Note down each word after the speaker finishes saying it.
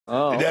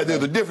Oh, okay.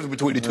 There's a difference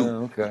between the two.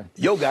 Okay.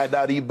 Your guy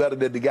not even better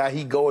than the guy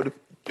he going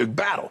to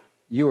battle.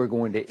 You are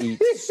going to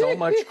eat so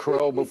much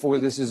crow before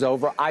this is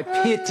over. I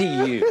pity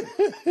you.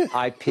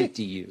 I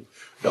pity you.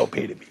 Don't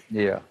pity me.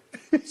 Yeah.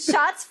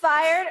 Shots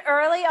fired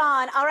early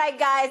on. All right,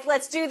 guys,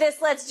 let's do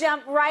this. Let's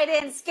jump right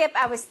in. Skip,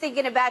 I was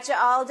thinking about you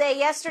all day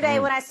yesterday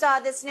when I saw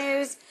this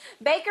news.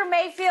 Baker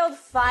Mayfield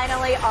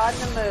finally on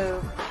the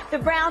move. The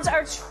Browns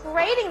are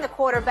trading the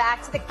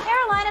quarterback to the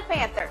Carolina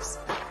Panthers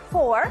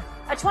for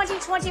a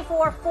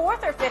 2024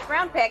 fourth or fifth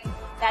round pick.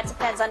 That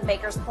depends on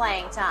Baker's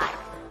playing time.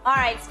 All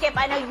right, Skip,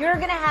 I know you're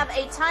going to have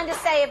a ton to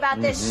say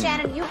about this.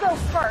 Shannon, you go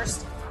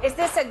first. Is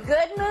this a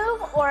good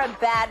move or a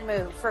bad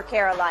move for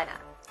Carolina?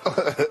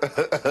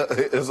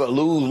 It's a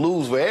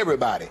lose-lose for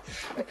everybody.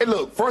 Hey,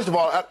 look, first of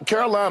all,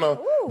 Carolina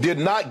did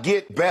not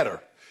get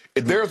better.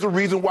 There's a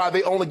reason why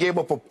they only gave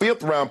up a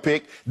fifth-round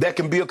pick that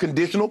can be a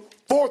conditional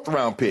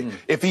fourth-round pick.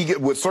 If he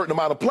get with a certain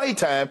amount of play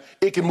time,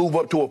 it can move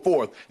up to a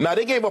fourth. Now,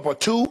 they gave up a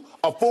 2,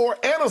 a 4,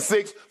 and a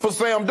 6 for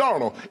Sam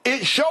Darnold.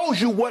 It shows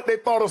you what they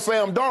thought of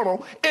Sam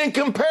Darnold in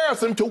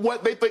comparison to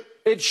what they think.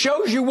 It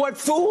shows you what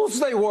fools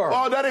they were.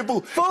 Oh, that ain't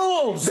fools.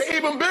 Fools! They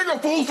even bigger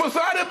fools for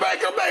signing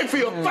Baker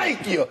Mayfield.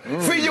 Thank you.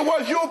 See, you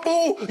was your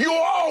fool,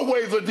 you're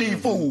always a D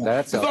fool.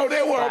 So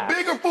they were a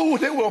bigger fool.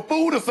 They were a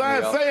fool to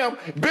sign Sam,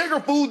 bigger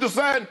fool to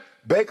sign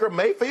Baker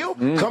Mayfield,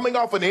 coming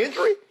off an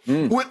injury.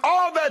 With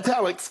all that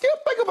talent, Skip,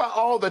 think about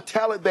all the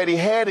talent that he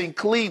had in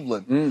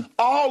Cleveland.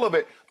 All of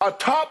it. A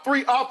top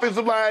 3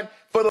 offensive line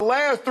for the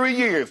last 3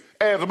 years.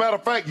 As a matter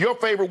of fact, your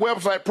favorite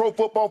website, Pro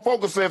Football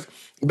Focus, says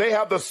they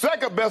have the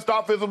second best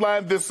offensive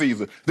line this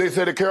season. They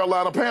said the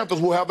Carolina Panthers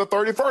will have the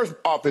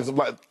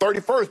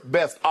 31st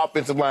best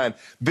offensive line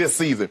this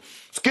season.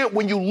 Skip,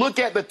 when you look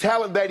at the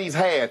talent that he's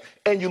had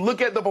and you look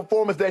at the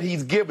performance that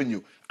he's given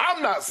you,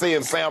 I'm not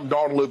saying Sam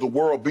Darnold is a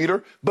world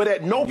beater, but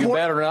at no point... You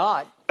better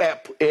not.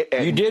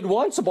 You did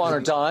once upon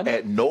a time.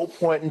 At no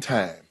point in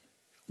time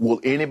will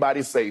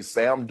anybody say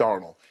Sam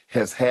Darnold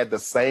has had the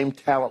same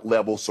talent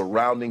level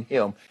surrounding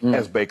him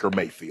as Baker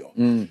Mayfield.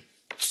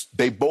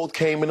 They both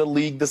came in the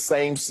league the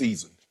same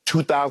season,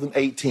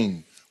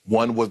 2018.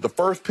 One was the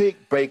first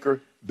pick, Baker.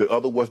 The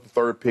other was the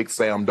third pick,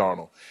 Sam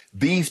Darnold.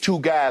 These two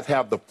guys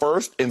have the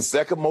first and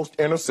second most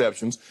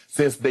interceptions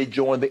since they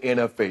joined the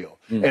NFL.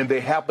 And they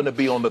happen to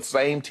be on the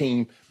same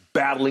team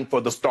battling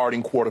for the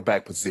starting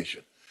quarterback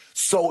position.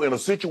 So in a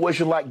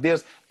situation like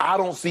this, I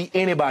don't see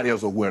anybody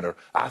as a winner.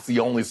 I see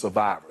only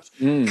survivors.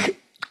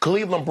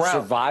 Cleveland Browns.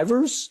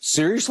 Survivors?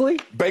 Seriously?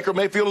 Baker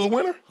Mayfield is a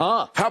winner?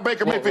 Huh. How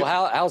Baker Mayfield?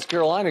 Well, how's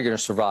Carolina going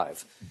to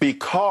survive?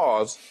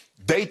 Because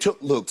they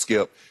took, look,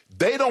 Skip,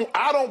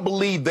 I don't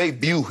believe they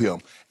view him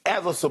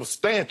as a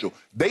substantial.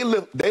 They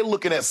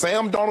looking at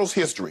Sam Darnold's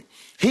history.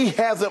 He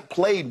hasn't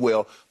played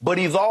well, but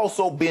he's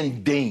also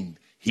been dinged.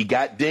 He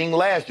got dinged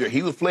last year.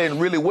 He was playing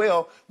really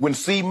well when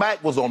Steve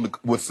Mack was on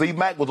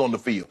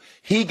the field.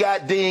 He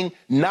got dinged.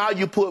 Now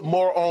you put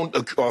more on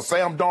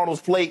Sam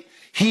Darnold's plate.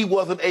 He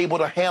wasn't able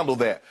to handle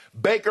that.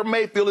 Baker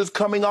Mayfield is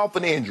coming off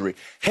an injury.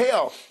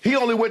 Hell, he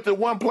only went to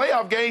one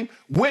playoff game,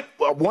 led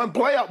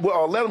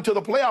him to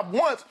the playoff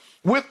once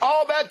with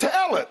all that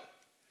talent.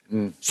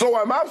 So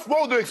am I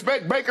supposed to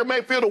expect Baker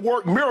Mayfield to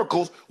work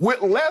miracles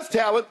with less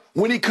talent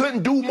when he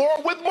couldn't do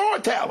more with more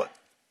talent?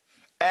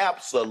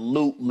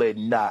 Absolutely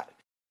not.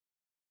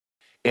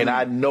 And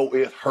I know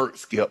it hurts,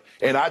 Skip.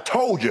 And I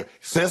told you,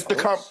 since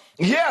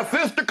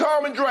the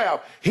common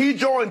draft, he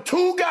joined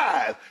 2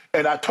 guys.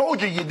 And I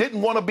told you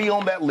didn't want to be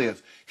on that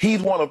list. He's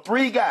one of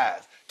 3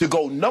 guys to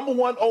go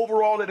 #1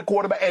 overall at the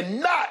quarterback and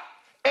not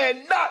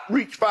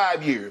reach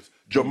 5 years.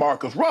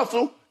 Jamarcus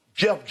Russell,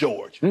 Jeff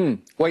George.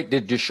 Wait,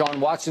 did Deshaun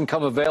Watson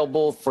come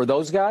available for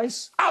those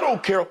guys? I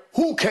don't care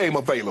who came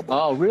available.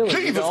 Oh, really?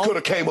 Jesus could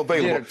have came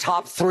available. Did a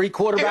top 3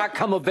 quarterback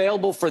come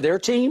available for their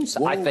teams?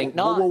 I think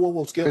not.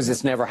 Whoa, Skip. Because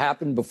it's never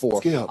happened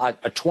before. Skip.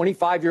 A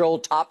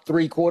 25-year-old top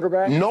 3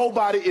 quarterback?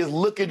 Nobody is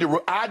looking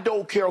to... I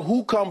don't care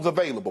who comes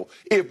available.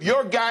 If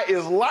your guy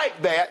is like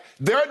that,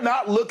 they're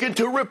not looking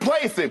to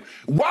replace him.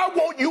 Why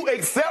won't you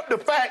accept the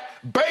fact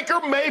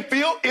Baker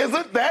Mayfield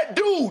isn't that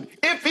dude?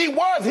 If he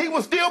was, he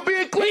would still be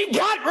in Cleveland. He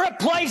got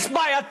replaced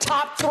by a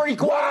top 3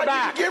 quarterback.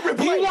 Why did he get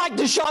replaced? You like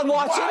Deshaun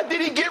Watson? Why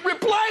did he get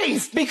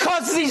replaced?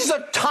 Because he's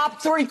a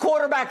top 3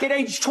 quarterback at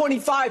age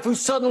 25 who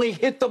suddenly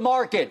hit the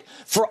market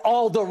for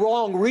all the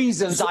wrong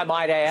reasons, I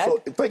might add. So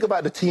think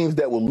about the teams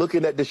that were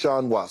looking at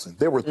Deshaun Watson.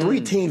 There were 3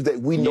 teams that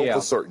we know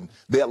for certain.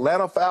 The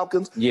Atlanta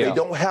Falcons, they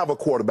don't have a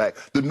quarterback.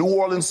 The New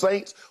Orleans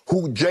Saints,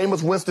 who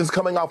Jameis Winston's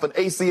coming off an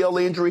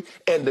ACL injury,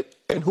 and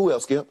who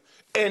else, Skip?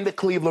 And the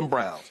Cleveland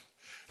Browns.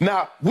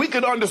 Now, we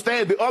can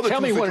understand the other Tell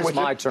two me situations. when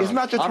it's my turn. It's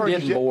not your turn. I'm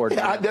getting bored. You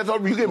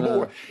get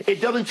bored.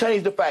 It doesn't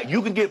change the fact.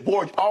 You can get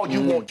bored all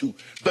you want to.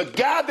 The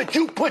guy that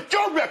you put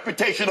your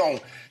reputation on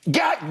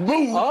got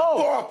moved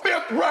for a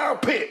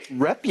 5th-round pick.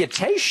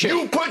 Reputation?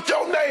 You put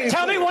your name.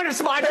 Tell me when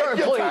it's my turn,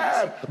 please.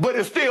 Time. But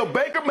it's still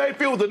Baker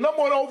Mayfield, the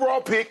 #1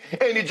 overall pick,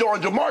 and he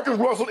joined Jamarcus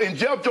Russell and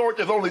Jeff George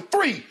as only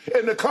 3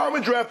 in the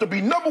common draft to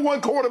be #1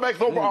 quarterbacks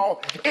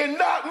overall and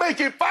not make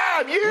it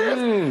 5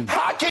 years.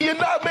 How can you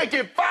not make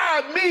it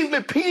 5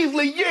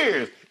 measly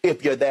years?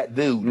 if you're that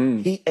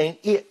dude. He ain't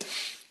it.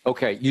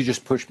 Okay, you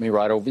just pushed me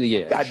right over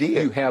the edge. I did.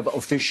 You have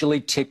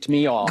officially ticked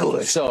me off.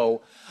 Good.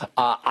 So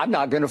I'm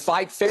not going to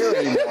fight fair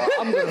anymore.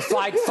 I'm going to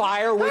fight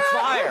fire with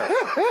fire.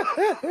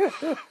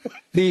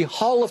 The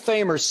Hall of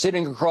Famer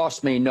sitting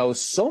across me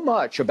knows so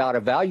much about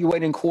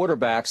evaluating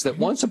quarterbacks that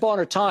once upon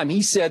a time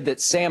he said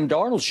that Sam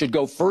Darnold should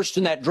go first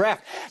in that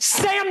draft.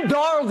 Sam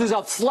Darnold is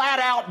a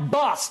flat-out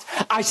bust.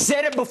 I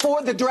said it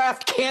before the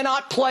draft,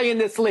 cannot play in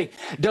this league.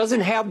 Doesn't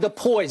have the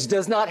poise,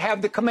 does not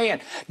have the command,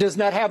 does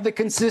not have the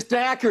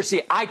consistent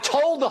accuracy. I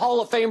told the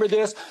Hall of Famer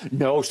this.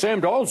 No,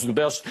 Sam Darnold's the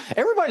best.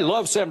 Everybody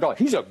loves Sam Darnold.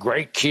 He's a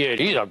great kid.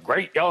 He's a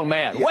great young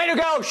man. Yeah. Way to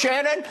go,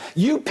 Shannon.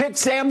 You picked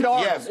Sam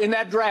Darnold in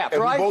that draft,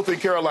 and right? We both in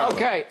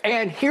Carolina. Okay,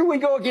 and here we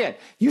go again.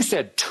 You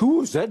said,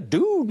 Tua's that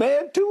dude,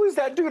 man. Tua's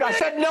that dude. I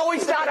said, no,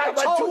 he's not.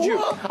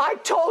 I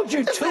told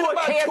you Tua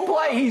can't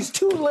play. He's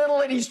too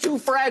little and he's too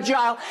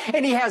fragile,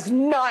 and he has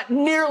not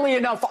nearly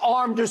enough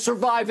arm to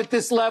survive at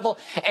this level.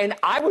 And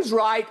I was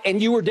right,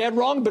 and you were dead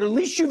wrong, but at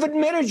least you've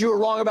admitted you were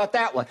wrong about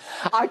that one.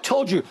 I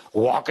told you,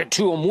 walk it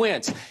to him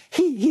wins.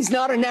 He's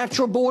not a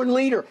natural-born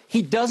leader.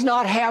 He does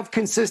not have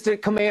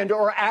consistent command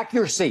or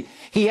accuracy.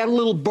 He had a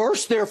little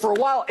burst there for a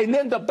while, and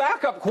then the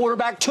backup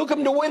quarterback took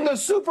him to win the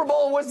Super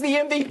Bowl and was the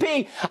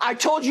MVP. I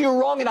told you were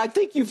wrong, and I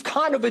think you've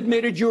kind of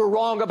admitted you were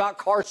wrong about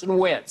Carson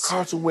Wentz.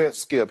 Carson Wentz,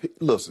 Skip,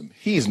 listen,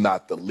 he's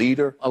not the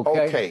leader.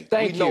 Okay,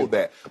 we know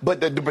that.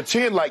 But to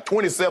pretend like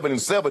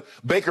 27-7,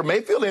 Baker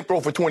Mayfield didn't throw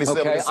for 27-7.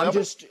 Okay, I'm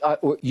just,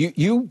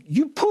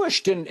 you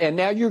pushed, and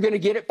now you're going to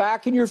get it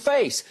back in your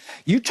face.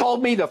 You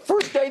told me the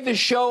first day the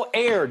show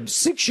aired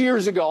 6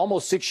 years ago,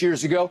 almost 6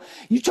 years ago,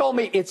 you told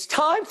me it's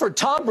time for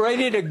Tom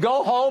Brady to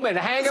go home and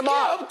hang him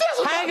up.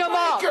 Hang him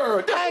up.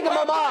 Hang him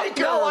up.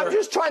 No, I'm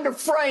just trying to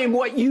frame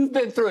what you've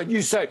been through. And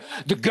you say,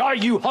 the guy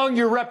you hung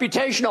your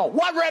reputation on.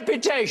 What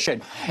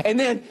reputation? And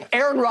then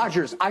Aaron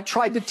Rodgers, I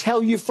tried to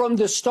tell you from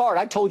the start.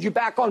 I told you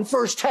back on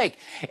First Take.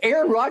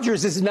 Aaron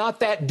Rodgers is not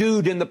that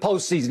dude in the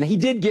postseason. He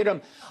did get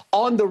him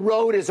on the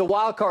road as a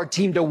wild card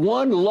team to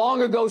one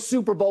long ago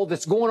Super Bowl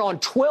that's going on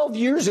 12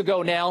 years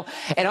ago now.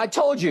 And I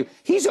told you,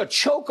 he's a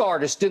choke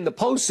artist in the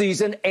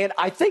postseason, and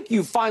I think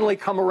you finally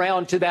come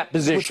around to that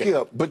position.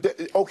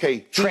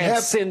 Okay.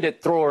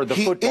 Transcendent thrower of the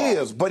football. He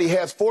is, but he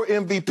has 4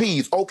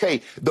 MVPs.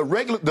 Okay, the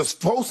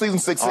postseason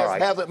success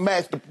hasn't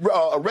matched the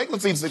regular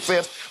season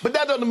success, but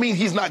that doesn't mean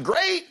he's not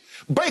great.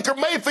 Baker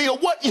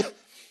Mayfield, what?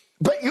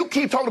 But you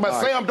keep talking about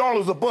Sam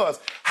Darnold's a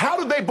bust. How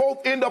did they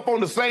both end up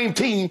on the same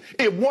team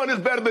if one is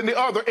better than the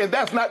other, and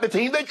that's not the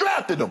team that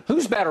drafted them?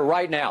 Who's better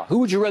right now? Who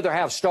would you rather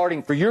have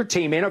starting for your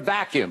team in a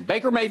vacuum,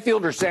 Baker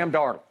Mayfield or Sam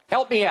Darnold?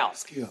 Help me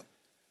out.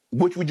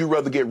 Which would you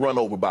rather get run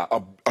over by,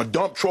 a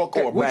dump truck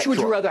or a Mack truck? Which would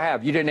you rather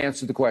have? You didn't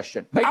answer the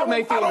question. Baker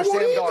Mayfield or Sam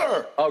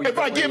Darnold? Oh, if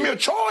I give me a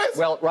choice?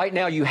 Well, right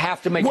now you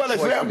have to make a choice.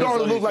 Well, Sam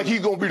Darnold looks like he's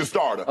going to be the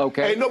starter.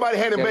 Okay. Ain't nobody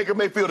handing Baker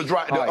Mayfield the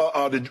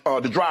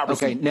driver's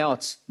seat. Okay, now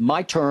it's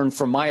my turn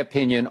for my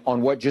opinion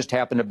on what just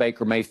happened to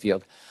Baker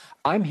Mayfield.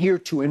 I'm here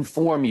to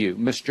inform you,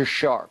 Mr.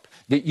 Sharp,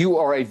 that you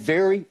are a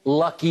very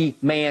lucky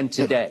man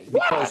today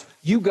because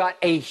you got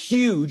a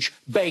huge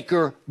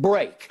Baker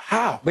break.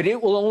 How? But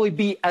it will only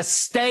be a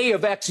stay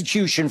of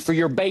execution for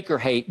your Baker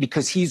hate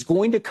because he's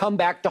going to come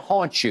back to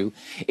haunt you.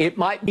 It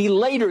might be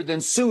later than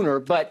sooner,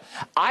 but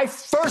I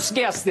first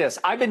guessed this.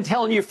 I've been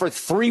telling you for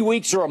 3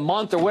 weeks or a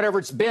month or whatever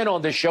it's been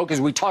on this show because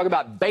we talk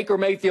about Baker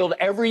Mayfield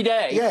every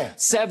day,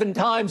 7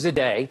 times a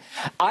day.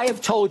 I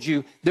have told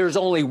you there's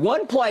only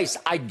one place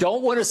I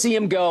don't want to see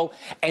him go,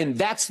 and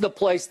that's the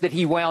place that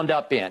he wound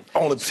up in.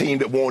 Only team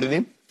that wanted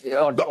him. The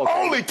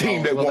only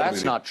team that wanted him. Well,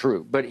 that's not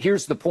true. But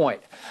here's the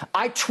point.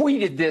 I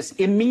tweeted this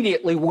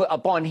immediately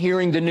upon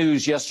hearing the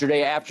news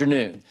yesterday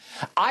afternoon.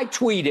 I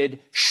tweeted,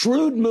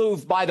 shrewd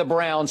move by the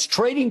Browns,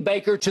 trading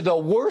Baker to the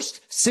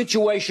worst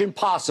situation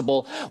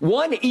possible,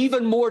 one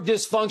even more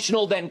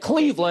dysfunctional than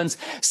Cleveland's,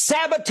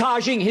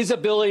 sabotaging his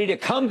ability to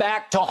come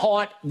back to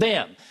haunt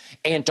them.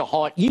 And to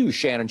haunt you,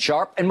 Shannon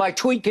Sharp. And my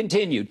tweet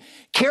continued,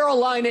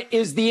 Carolina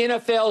is the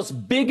NFL's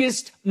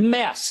biggest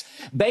mess.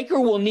 Baker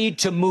will need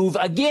to move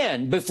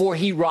again before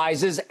he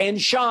rises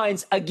and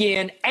shines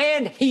again,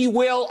 and he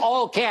will,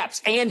 all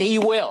caps, and he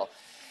will.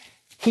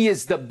 He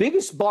is the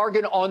biggest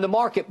bargain on the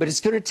market, but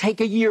it's going to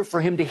take a year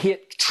for him to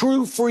hit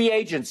true free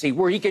agency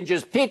where he can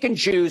just pick and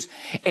choose,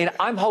 and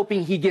I'm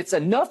hoping he gets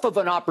enough of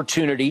an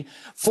opportunity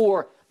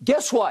for,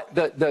 guess what,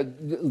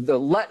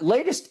 the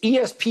latest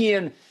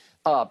ESPN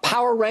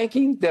power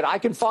ranking that I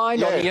can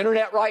find on the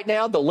internet right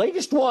now, the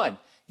latest one.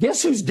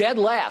 Guess who's dead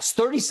last,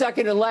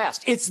 32nd and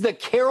last? It's the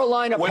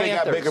Carolina Panthers. They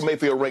got Baker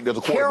Mayfield ranked as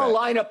a quarterback.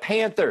 Carolina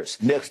Panthers.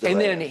 Next to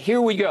then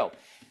here we go.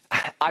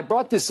 I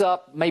brought this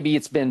up, maybe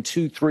it's been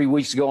 2-3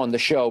 weeks ago on the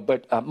show,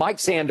 but Mike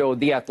Sando of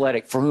The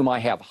Athletic, for whom I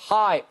have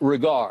high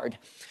regard,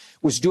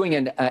 was doing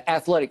an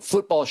athletic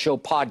football show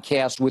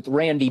podcast with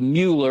Randy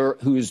Mueller,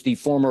 who is the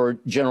former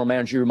general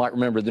manager, you might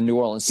remember, the New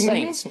Orleans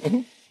Saints.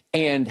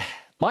 And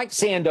Mike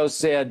Sando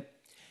said,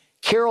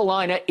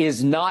 Carolina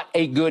is not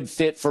a good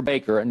fit for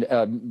Baker.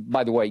 And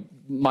by the way,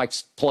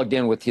 Mike's plugged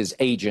in with his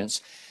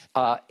agents.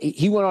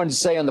 He went on to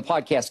say on the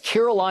podcast,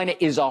 Carolina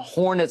is a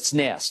hornet's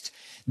nest.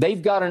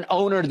 They've got an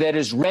owner that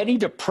is ready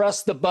to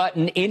press the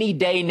button any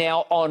day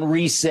now on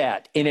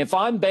reset. And if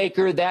I'm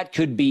Baker, that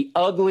could be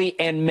ugly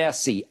and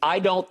messy. I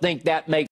don't think that makes